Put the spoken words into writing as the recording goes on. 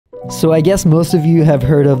So I guess most of you have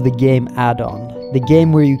heard of the game add-on, the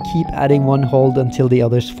game where you keep adding one hold until the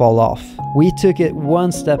others fall off. We took it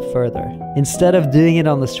one step further. Instead of doing it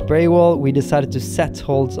on the spray wall, we decided to set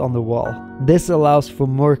holds on the wall. This allows for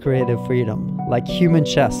more creative freedom, like human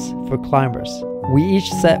chess for climbers. We each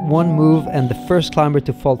set one move and the first climber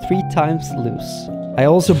to fall 3 times loose. I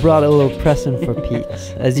also brought a little present for Pete.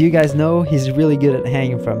 As you guys know, he's really good at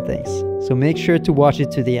hanging from things, so make sure to watch it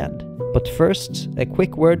to the end. But first, a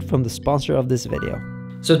quick word from the sponsor of this video.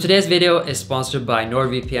 So today's video is sponsored by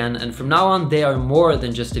NordVPN, and from now on they are more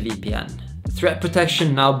than just a VPN. Threat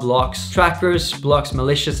protection now blocks trackers, blocks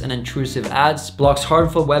malicious and intrusive ads, blocks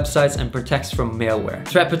harmful websites, and protects from malware.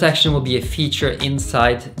 Threat protection will be a feature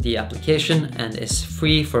inside the application and is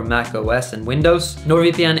free for Mac OS and Windows.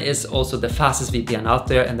 NordVPN is also the fastest VPN out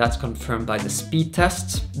there, and that's confirmed by the speed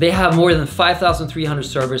tests. They have more than 5,300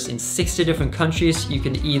 servers in 60 different countries. You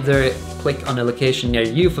can either click on a location near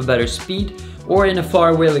you for better speed, or in a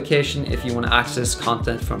faraway location if you want to access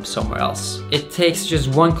content from somewhere else. It takes just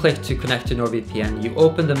one click to connect to NordVPN. You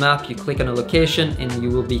open the map, you click on a location, and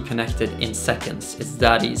you will be connected in seconds. It's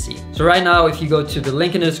that easy. So right now, if you go to the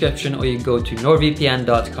link in the description or you go to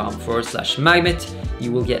nordvpn.com/magnet,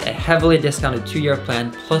 you will get a heavily discounted 2-year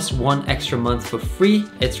plan plus 1 extra month for free.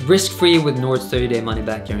 It's risk-free with Nord's 30-day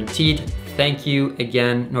money-back guaranteed. Thank you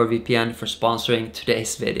again, NordVPN, for sponsoring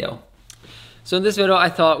today's video. So in this video, I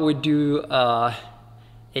thought we'd do a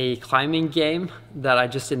climbing game that I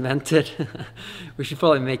just invented. We should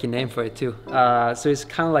probably make a name for it too. So it's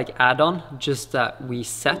kind of like add-on, just that we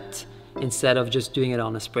set, instead of just doing it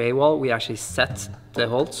on a spray wall, we actually set the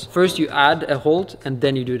holds. First you add a hold and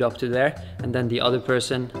then you do it up to there, and then the other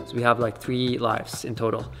person, so we have like 3 lives in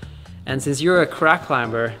total. And since you're a crack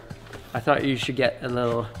climber, I thought you should get a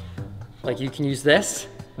little, like you can use this.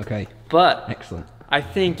 Okay. But excellent. I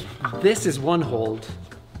think this is one hold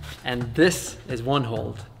and this is one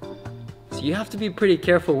hold. So you have to be pretty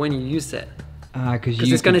careful when you use it. Because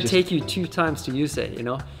it's gonna take you 2 times to use it, you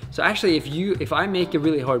know? So actually if I make a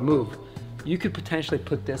really hard move, you could potentially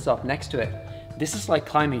put this up next to it. This is like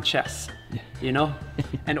climbing chess, you know?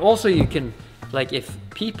 And also you can, like if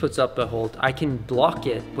Pete puts up a hold, I can block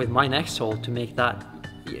it with my next hold to make that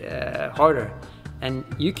harder. And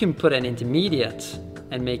you can put an intermediate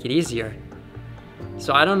and make it easier.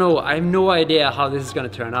 So I don't know, I have no idea how this is gonna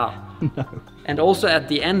turn out. No. And also at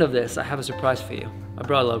the end of this, I have a surprise for you. I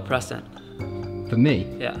brought a little present. For me?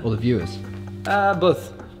 Yeah. Or the viewers?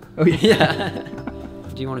 Both. Oh yeah. Yeah.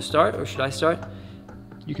 Do you want to start or should I start?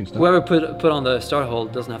 You can start. Whoever put on the start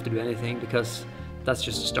hold doesn't have to do anything because that's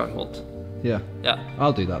just a start hold. Yeah. Yeah.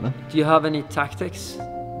 I'll do that then. Do you have any tactics?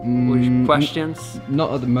 Or questions?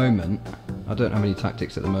 Not at the moment. I don't have any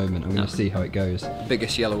tactics at the moment. I'm going to see how it goes.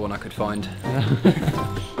 Biggest yellow one I could find. Yeah.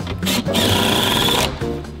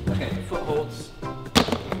 Okay, foot holds.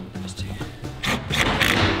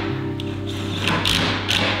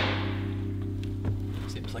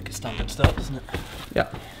 Seems like a standard start, doesn't it? Yeah.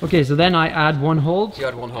 Okay, so then I add one hold. You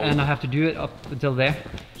add one hold. And I have to do it up until there.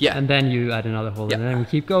 Yeah. And then you add another hold. Yeah. And then we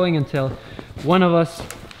keep going until one of us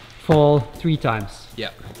fall 3 times.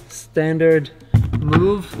 Yeah. Standard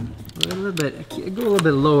move. Go a little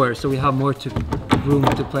bit lower so we have more room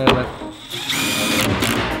to play with.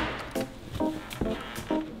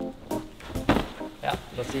 Yeah,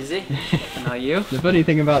 that's easy. Now you. The funny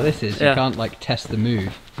thing about this is Yeah. you can't like test the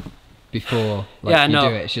move before Yeah, you no.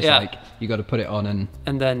 do it. It's just Yeah. like you got to put it on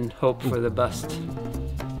and then hope for the best.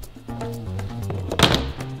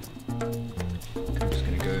 I'm just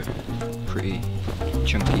gonna go pretty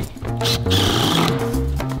chunky.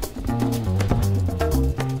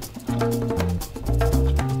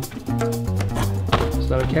 Is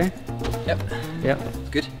that okay? Yep. Yep.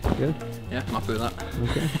 Good. Good. Yeah, I'm happy with that.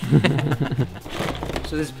 Okay.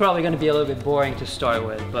 So this is probably going to be a little bit boring to start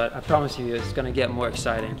with, but I promise you it's going to get more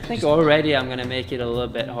exciting. I think already I'm going to make it a little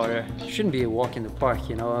bit harder. It shouldn't be a walk in the park,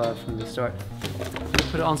 you know, from the start.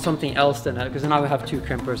 Put it on something else then, because now we have 2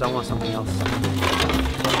 crimpers. I want something else.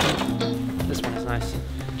 This one is nice.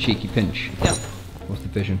 cheeky pinch. Yeah. What's the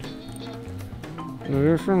vision?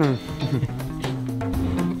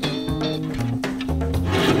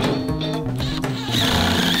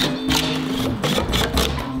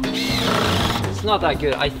 It's not that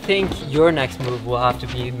good. I think your next move will have to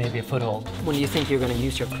be maybe a foothold. When do you think you're going to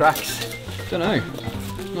use your cracks? Don't know.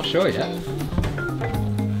 Not sure yet.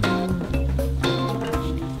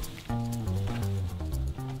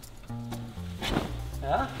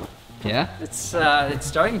 Yeah? Yeah? It's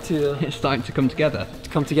starting to It's starting to come together.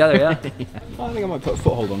 come together, yeah? Yeah. Well, I think I might put a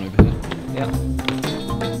foothold on over here. Yeah.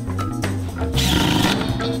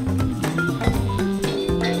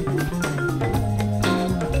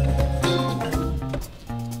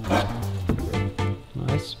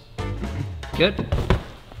 Good.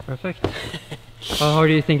 Perfect. How hard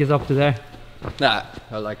do you think is up to there? Nah,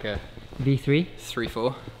 I like a V3?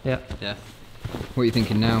 3-4. Yeah. Yeah. What are you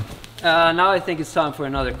thinking now? Now I think it's time for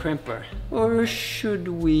another crimper. Or should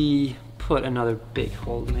we put another big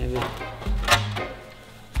hole maybe?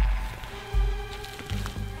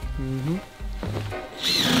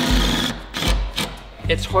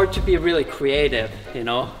 It's hard to be really creative, you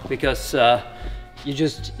know, because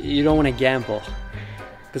you don't want to gamble,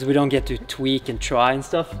 because we don't get to tweak and try and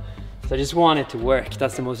stuff. So I just want it to work.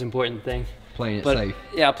 That's the most important thing. Playing it But, safe.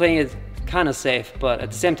 yeah, playing it kind of safe, but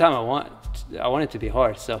at the same time I want it to be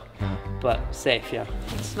hard. So, but safe, yeah.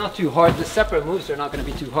 It's not too hard. The separate moves are not going to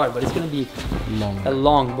be too hard, but it's going to be Long. a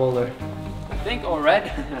long boulder. I think all red.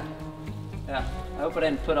 Yeah. I hope I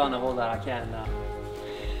didn't put on a hole that I can now.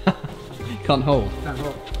 Can't hold. Can't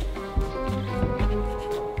hold.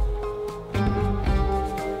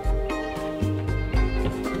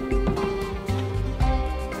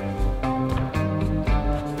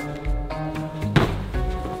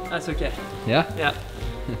 That's okay. Yeah? Yeah.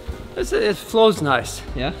 It flows nice.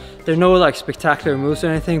 Yeah? There are no like spectacular moves or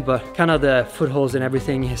anything, but kind of the footholds and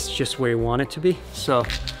everything is just where you want it to be. So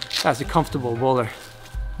that's a comfortable bowler.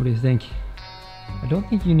 What do you think? I don't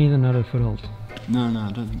think you need another foothold. No,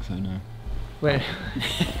 I don't think so, no. Wait,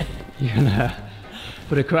 you're gonna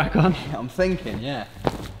put a crack on? I'm thinking, yeah.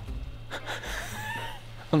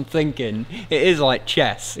 I'm thinking, it is like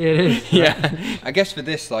chess. It is. Yeah. I guess for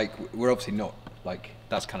this, like, we're obviously not, like,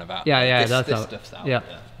 that's kind of out. Yeah, this that's out. Stuff's out. Yeah,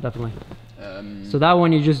 definitely. So that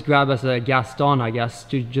one you just grab as a Gaston, I guess,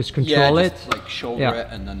 to just control yeah, it. just, like, shoulder Yeah. it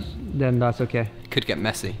and then... Then that's okay. Could get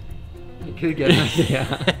messy. It could get messy,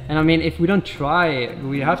 yeah. And I mean, if we don't try,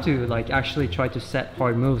 we have to like actually try to set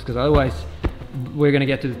hard moves, because otherwise we're gonna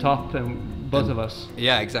get to the top, and both of us.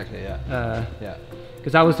 Yeah, exactly, yeah. Yeah.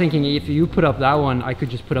 Because I was thinking, if you put up that one, I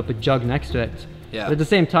could just put up a jug next to it. Yeah. But at the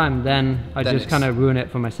same time, then I Then just kind of ruin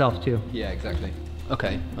it for myself too. Yeah, exactly.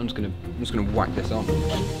 Okay, I'm just gonna whack this on.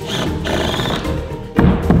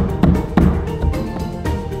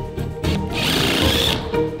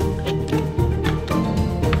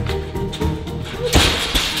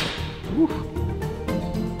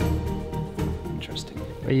 Interesting.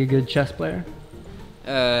 Are you a good chess player?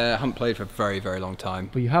 I haven't played for a very, very long time.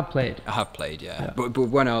 But you have played. I have played, yeah. Yeah. But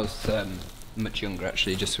when I was much younger,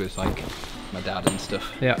 actually, just with like my dad and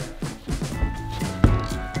stuff. Yeah.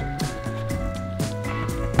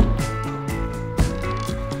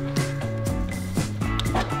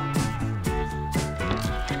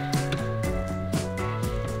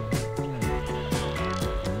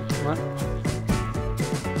 Come on.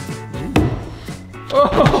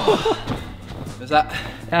 Oh! Is that?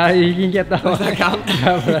 You can get that one. That count?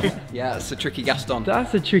 Yeah, Yeah, it's a tricky Gaston.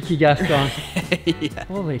 that's a tricky Gaston. Yeah.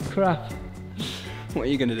 Holy crap. What are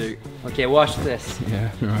you gonna do? Okay, watch this. Yeah,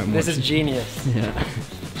 right. This is genius. Yeah.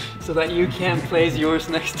 So that you can place yours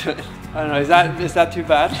next to it. I don't know, is that too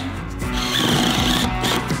bad?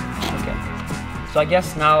 Okay. So I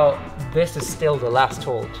guess now this is still the last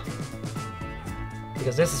hold,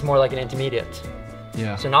 because this is more like an intermediate.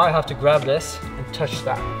 Yeah. So now I have to grab this and touch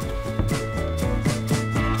that.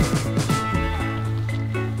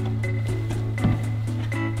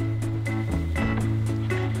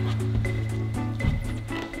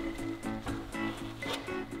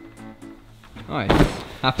 Alright.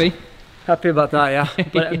 Happy? Happy about that, yeah.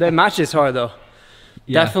 But the match is hard though.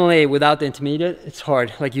 Yeah. Definitely without the intermediate, it's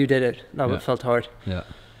hard. Like you did it, that Yeah. felt hard. Yeah.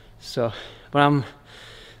 So, but I'm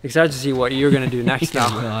excited to see what you're gonna do next now.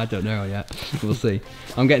 Well, I don't know yet. We'll see.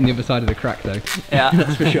 I'm getting the other side of the crack though. Yeah,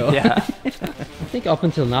 That's for sure. Yeah. I think up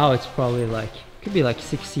until now it's probably like, could be like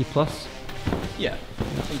 6C plus. Yeah.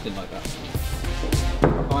 Something like that.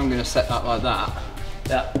 If I'm gonna set that like that,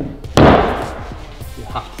 Yeah. you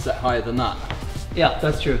have to set higher than that. Yeah,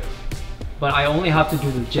 that's true. But I only have to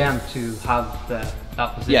do the jam to have that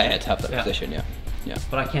position. Yeah, to have that position, yeah. Yeah.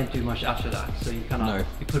 But I can't do much after that, so you kind of No.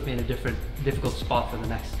 you put me in a difficult spot for the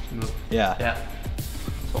next move. Yeah. Yeah.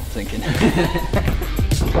 That's what I'm thinking.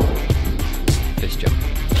 This jump.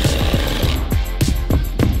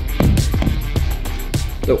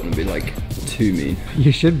 Don't want to be like too mean.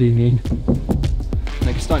 You should be mean.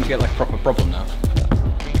 Like it's starting to get like a proper problem now.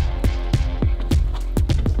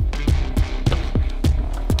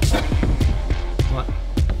 What?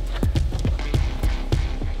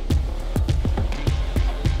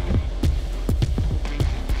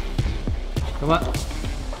 Come on.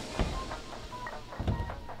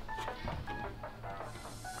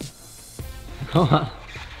 Come on.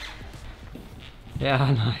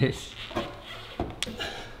 Yeah, nice.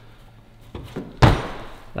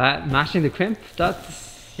 That matching the crimp,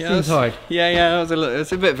 that's Seems hard. Yeah, it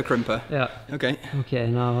was a bit of a crimper. Yeah. Okay. Okay,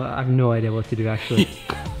 now I have no idea what to do actually.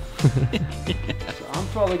 So I'm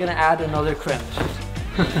probably gonna add another crimp.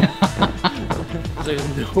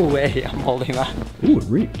 There's no way I'm holding that. Ooh, a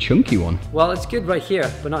really chunky one. Well, it's good right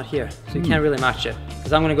here, but not here. So you can't really match it.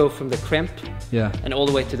 Because I'm gonna go from the crimp and all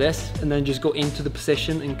the way to this, and then just go into the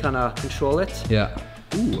position and kind of control it. Yeah.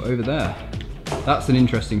 Ooh, over there. That's an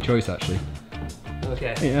interesting choice, actually.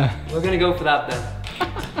 Okay. Yeah. We're gonna go for that then.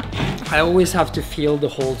 I always have to feel the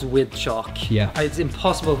holes with chalk. Yeah. It's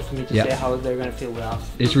impossible for me to say how they're gonna feel without.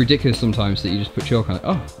 It's ridiculous sometimes that you just put chalk on it.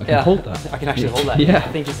 Oh, I can hold that. I can actually hold that. Yeah.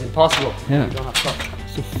 I think it's impossible. Yeah. You don't have chalk.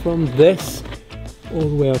 So from this all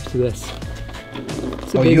the way up to this.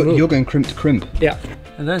 Oh, you're going crimp to crimp. Yeah.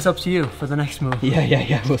 And then it's up to you for the next move.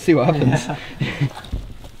 Yeah. We'll see what happens.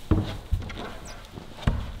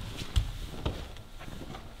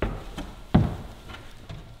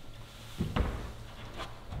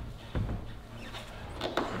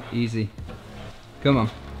 Easy. Come on.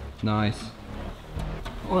 Nice.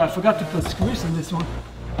 Oh, I forgot to put screws in this one.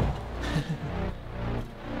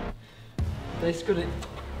 This could have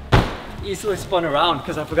easily spun around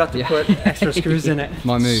because I forgot to put extra screws in it.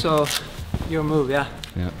 My move. So, your move, yeah.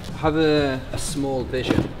 Yeah. I have a small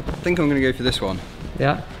vision. I think I'm going to go for this one.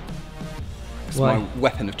 Yeah. It's my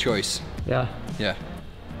weapon of choice. Yeah. Yeah.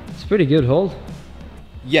 It's a pretty good hold.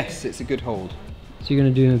 Yes, it's a good hold. So you're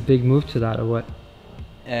going to do a big move to that or what?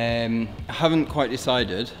 I haven't quite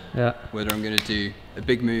decided whether I'm going to do a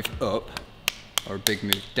big move up or a big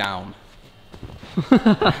move down.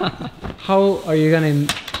 How are you going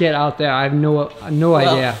to get out there? I have no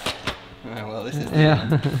idea. Well, this is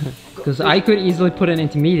because I could easily put an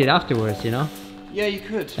intermediate afterwards, you know? Yeah, you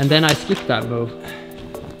could. And then I skip that move.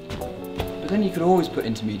 But then you could always put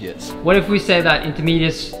intermediates. What if we say that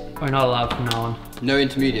intermediates are not allowed from now on? No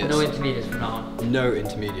intermediates. No intermediates from now on. No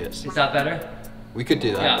intermediates. Is that better? We could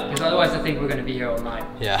do that. Yeah, because otherwise I think we're going to be here all night.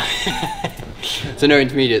 Yeah. So no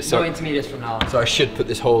intermediates. So no intermediates from now on. So I should put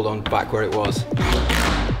this hold on back where it was.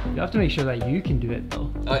 You have to make sure that you can do it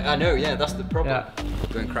though. I know, yeah, that's the problem. Yeah.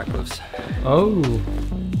 Going crack gloves. Oh.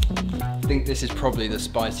 I think this is probably the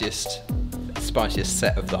spiciest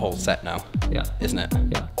set of the whole set now. Yeah. Isn't it?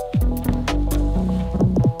 Yeah.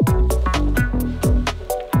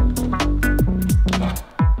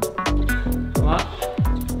 Come on.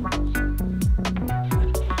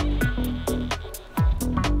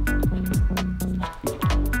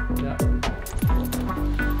 Yeah.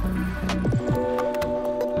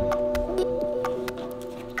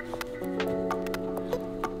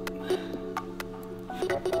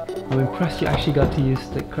 I'm impressed you actually got to use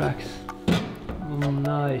the cracks. Oh,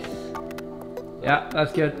 nice. Yeah,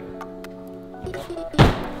 that's good.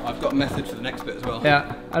 I've got a method for the next bit as well.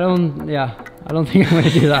 Yeah, I don't think I'm gonna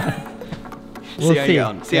do that. We'll see how you get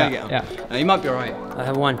on. See how you get on. Yeah. No, you might be alright. I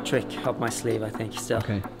have one trick up my sleeve, I think, still.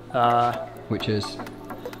 Okay. Which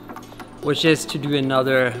is to do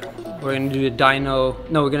another. We're gonna do a dyno.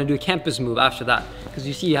 No, we're gonna do a campus move after that, because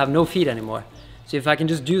you see, you have no feet anymore. So if I can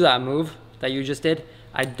just do that move that you just did,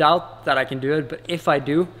 I doubt that I can do it. But if I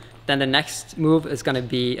do, then the next move is gonna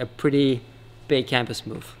be a pretty big campus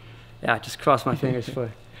move. Yeah, just cross my fingers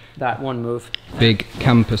for that one move. Big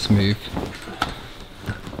campus move.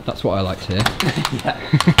 That's what I like to hear. Yeah.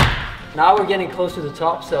 Now we're getting close to the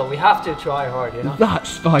top, so we have to try hard, you know? That's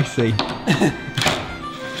spicy.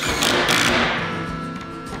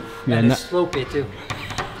 And it's slopey too.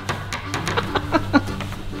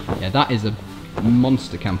 Yeah, that is a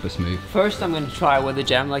monster campus move. First I'm going to try with the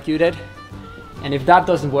gem like you did. And if that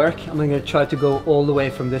doesn't work, I'm going to try to go all the way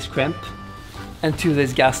from this crimp and to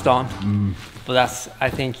this Gaston. But that's, I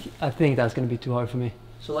think that's going to be too hard for me.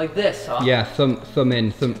 So like this, huh? Yeah, thumb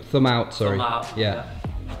in, thumb out, sorry. Thumb out. Yeah.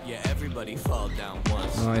 Yeah, everybody fall down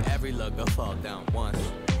once. Nice. Every lugger fall down once.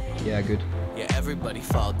 Yeah, good. Yeah, everybody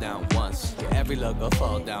fall down once. Yeah, every lugger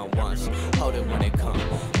fall down once. Hold it when it come.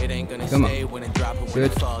 It ain't gonna stay when it drop it when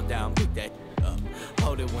it fall down. Pick that up.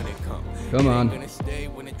 Hold it when it come. Come on. It ain't gonna stay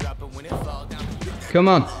when it drop it when it fall down. Come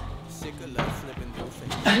on. Sick of love slipping through.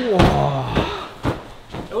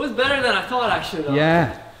 It was better than I thought actually though.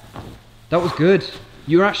 Yeah. That was good.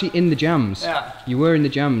 You were actually in the jams. Yeah. You were in the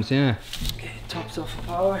jams, yeah. Okay, tops off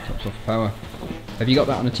power. Tops off power. Have you got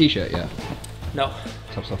that on a t-shirt yet? No.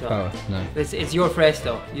 Tops off power, no. It's your phrase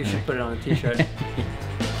though. You should put it on a t-shirt.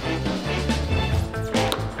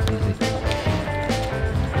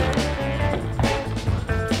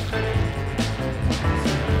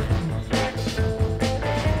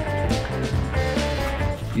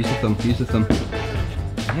 Use the thumb, use the thumb.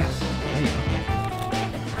 Yes, there you go.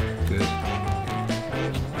 Good.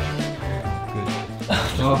 Good.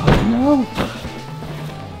 Oh no!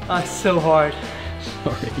 That's so hard.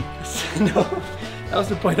 Sorry. No, that was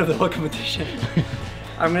the point of the whole competition.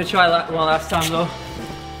 I'm gonna try one last time though.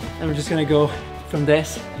 And we're just gonna go from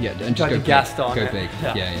this. Yeah, and just go big. Gas on go it. big.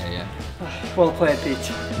 Yeah. Well played,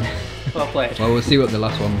 Pete. Well played. Well, we'll see what the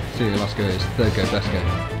last go is. Third go, best go.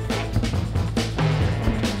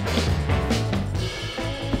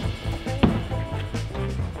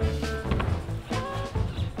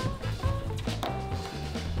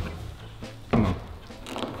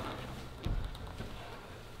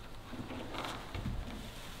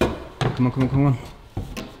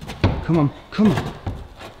 Come on. Come on.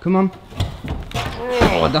 Come on.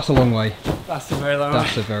 Oh, that's a long way. That's a very long way.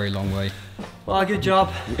 That's a very long way. Well, good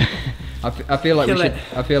job. I feel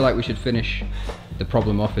like we should finish the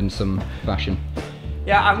problem off in some fashion.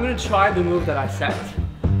 Yeah, I'm gonna try the move that I set.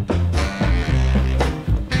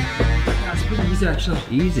 That's pretty easy actually.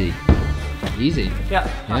 Easy. Yeah,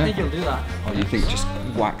 I think you'll do that. Oh, you think just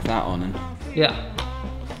whack that on and... Yeah.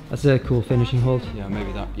 That's a cool finishing hold. Yeah,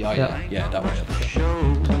 maybe that. Yeah, that way.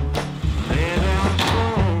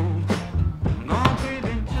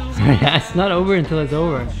 Yeah, it's not over until it's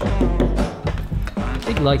over. I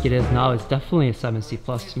think like it is now, it's definitely a 7C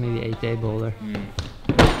plus, maybe 8A bowler.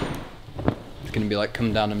 It's gonna be like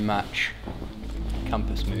come down and match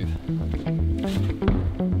campus move.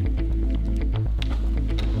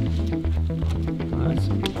 Nice.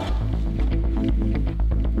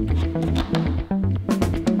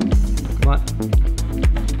 Come on.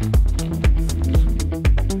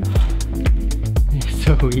 It's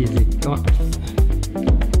so easy. Come on.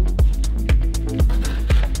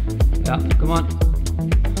 Yeah, come on.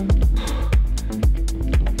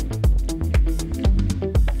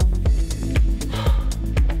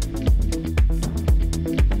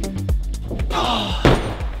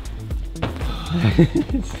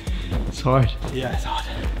 It's hard. Yeah, it's hard. I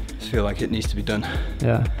just feel like it needs to be done.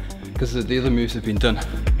 Yeah. Because the other moves have been done.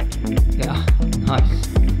 Yeah, nice.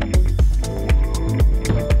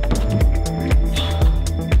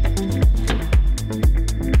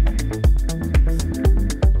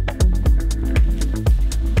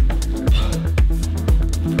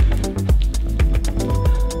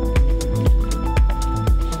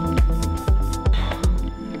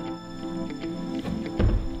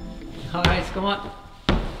 Alright, come on.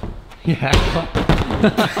 Yeah, come on.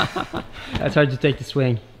 That's hard to take the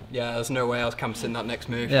swing. Yeah, there's no way I was campusing that next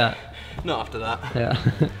move. Yeah. Not after that. Yeah.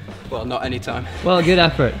 Well, not any time. Well, good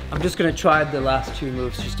effort. I'm just gonna try the last two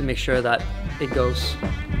moves just to make sure that it goes.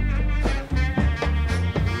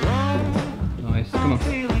 Nice, come on.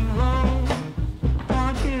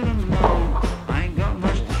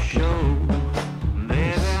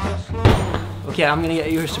 Okay, I'm gonna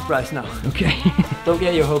get you a surprise now. Okay. Don't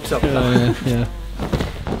get your hopes up. Yeah.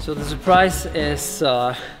 So the surprise is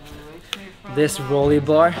this rolly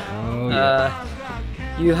bar. Oh, yeah.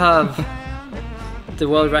 You have the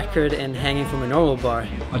world record in hanging from a normal bar.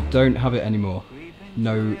 I don't have it anymore.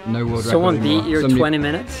 No world record Someone anymore. beat your 20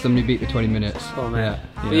 minutes? Somebody beat the 20 minutes. Oh man. Yeah.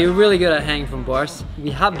 But you're really good at hanging from bars.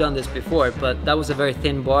 We have done this before, but that was a very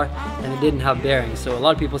thin bar and it didn't have bearings. So a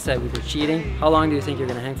lot of people said we were cheating. How long do you think you're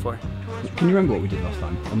gonna hang for? Can you remember what we did last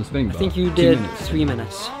time on the spinning bar? I think you did 3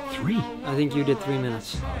 minutes. 3? I think you did 3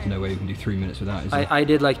 minutes. There's no way you can do 3 minutes without, is there? I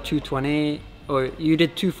did like 220, or you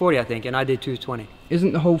did 240 I think, and I did 220.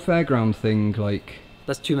 Isn't the whole fairground thing like...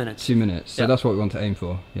 That's 2 minutes. 2 minutes, so Yeah. that's what we want to aim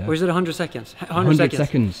for, yeah. Or is it 100 seconds? 100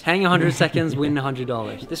 seconds. Hang 100 seconds, win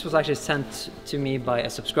 $100. This was actually sent to me by a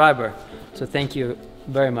subscriber, so thank you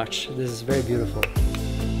very much. This is very beautiful.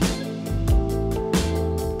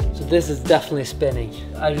 So this is definitely spinning.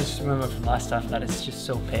 I just remember from last time that it's just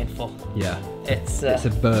so painful. Yeah. It's It's a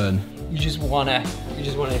burn. you just wanna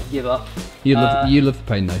give up. You love the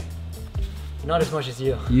pain though. Not as much as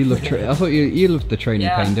you. You love I thought you loved the training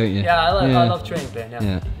pain, don't you? Yeah, I love training pain.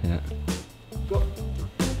 Yeah. Yeah. Go.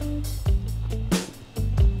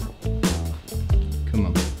 Come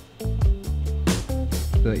on.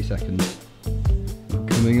 30 seconds.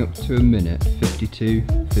 Coming up to a minute. 52,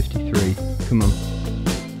 53. Come on.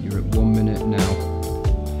 You're at 1 minute now.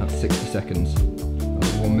 That's 60 seconds.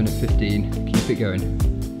 That's 1 minute 15. Keep it going.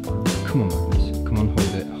 Come on, Magnus. Come on,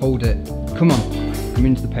 hold it. Hold it. Come on. Come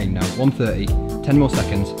into the pain now. 130. 10 more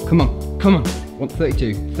seconds. Come on. Come on.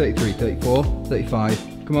 132, 33, 34, 35.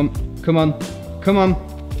 Come on. Come on. Come on.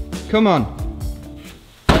 Come on.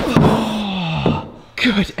 Oh,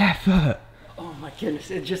 good effort. Oh my goodness!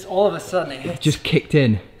 It just all of a sudden it hit. Just kicked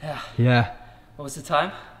in. Yeah. Yeah. What was the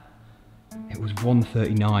time? It was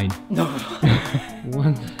 139. No.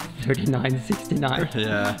 1:39:69.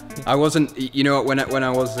 Yeah. I wasn't. You know what? When I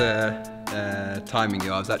was timing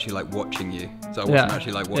you, I was actually like watching you, so I wasn't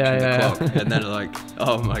actually like watching the clock. And then like,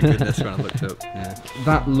 oh my goodness, when I looked up.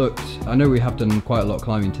 That looked, I know we have done quite a lot of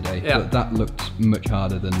climbing today, but that looked much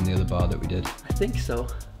harder than the other bar that we did. I think so.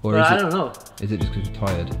 Or I don't know. Is it just because you're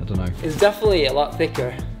tired? I don't know. It's definitely a lot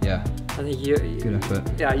thicker. Yeah. I think you. Good effort.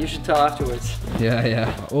 Yeah, you should tell afterwards.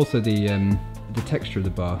 Yeah. Also the texture of the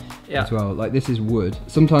bar as well. Like this is wood.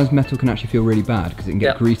 Sometimes metal can actually feel really bad because it can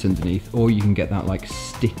get grease underneath, or you can get that like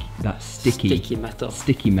sticky metal.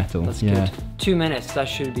 Sticky metal. That's good. 2 minutes. That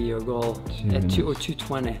should be your goal.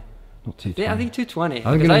 220. Not 220. Yeah, I think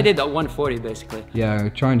 220. Because I did that 140 basically. Yeah,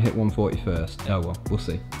 try and hit 140 first. Oh well, we'll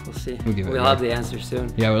see. We'll see. We'll have the answer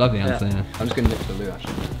soon. Yeah, we'll have the answer. Yeah. I'm just gonna lift the loo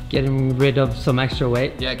actually. Getting rid of some extra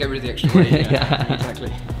weight. Yeah, get rid of the extra weight. Yeah,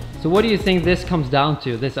 exactly. So what do you think this comes down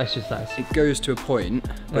to, this exercise? It goes to a point,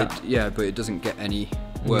 but but it doesn't get any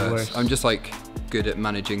worse. I'm just like good at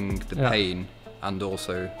managing the pain, and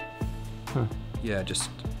also, I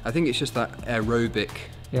think it's just that aerobic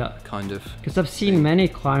kind of. Because I've seen many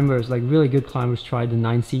climbers, like really good climbers, try the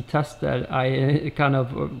 9C test that I kind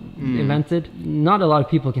of invented. Not a lot of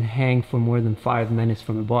people can hang for more than 5 minutes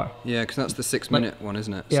from a bar. Yeah, because that's the 6-minute one,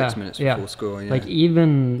 isn't it? 6 minutes before score. Yeah. Like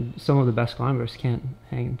even some of the best climbers can't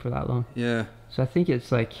hang for that long. Yeah. So I think it's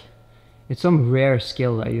like, it's some rare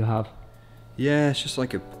skill that you have. Yeah, it's just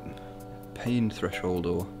like a pain threshold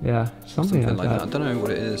or something like that. I don't know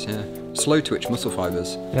what it is. Yeah, slow twitch muscle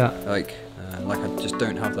fibers. Yeah. Like I just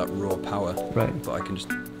don't have that raw power. Right. But I can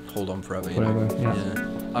just hold on forever. You know? Yeah.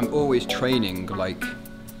 I'm always training like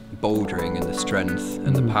bouldering and the strength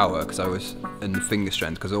and the power and the finger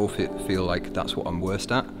strength, because I all feel like that's what I'm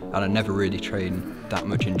worst at, and I never really train that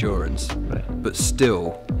much endurance. Right. But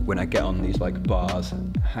still, when I get on these like bars,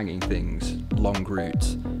 hanging things, long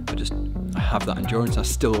routes, I have that endurance. I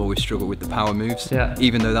still always struggle with the power moves,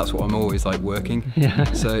 even though that's what I'm always like working.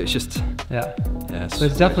 So it's just so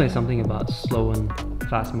it's definitely something about slow and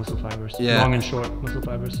fast muscle fibers, long and short muscle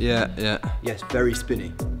fibers. Yes, very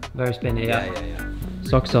spinny. Very spinny. Yeah.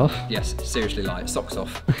 Socks off. Yes, seriously, like socks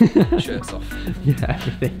off, shirts off.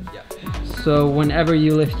 Everything. So whenever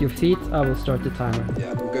you lift your feet, I will start the timer.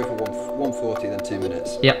 Yeah, we'll go for 140, then 2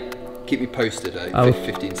 minutes. Yeah. Keep me posted at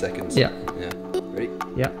 15 seconds. Yeah. Ready?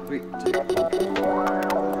 Yeah. 3, 2, 1.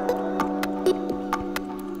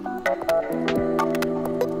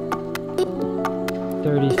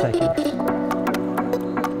 seconds.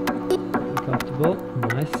 Comfortable.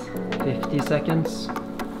 Nice. 50 seconds.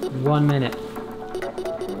 1 minute.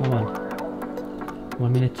 Come on.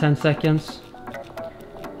 1 minute 10 seconds.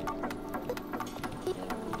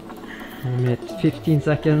 1 minute 15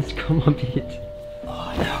 seconds. Come on, Pete.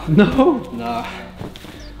 Oh no. No.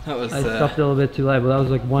 That was. I stopped a little bit too late, but that was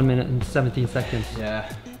like 1 minute and 17 seconds.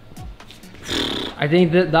 Yeah. I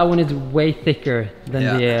think that one is way thicker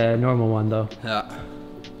than the normal one, though. Yeah.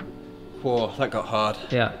 Whoa, that got hard.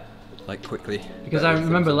 Yeah. Like quickly. Because I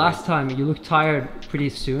remember last time you looked tired pretty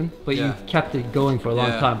soon, but you kept it going for a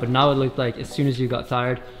long time. But now it looked like as soon as you got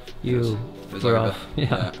tired, you were off.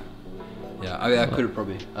 Yeah. I could have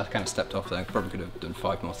probably. I kind of stepped off there. I probably could have done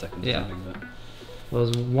 5 more seconds. Yeah. But it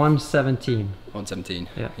was 117. 117.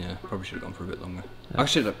 Yeah. Probably should have gone for a bit longer.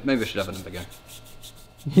 Yeah. Maybe I should have another go.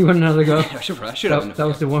 You want another go? I should have another go. That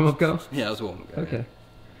was the warm-up go? Yeah, that was the warm-up go. Okay.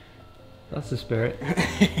 That's the spirit.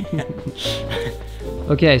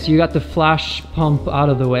 Okay, so you got the flash pump out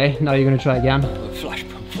of the way. Now you're gonna try again. Flash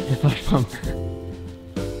pump. The flash pump.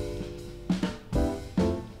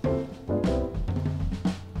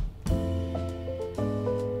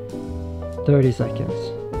 $30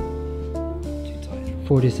 seconds.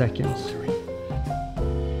 40 seconds.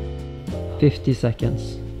 50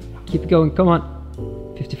 seconds. Keep going, come on.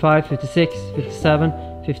 55, 56, 57,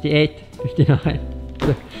 58, 59.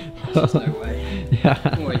 There's no way. Yeah.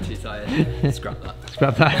 I'm way too tired. Scrap that.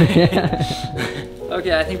 Scrap that.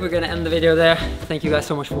 Okay, I think we're gonna end the video there. Thank you guys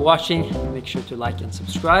so much for watching. Make sure to like and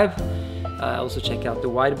subscribe. Also check out the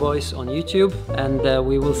Wide Boys on YouTube, and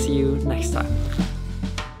we will see you next time.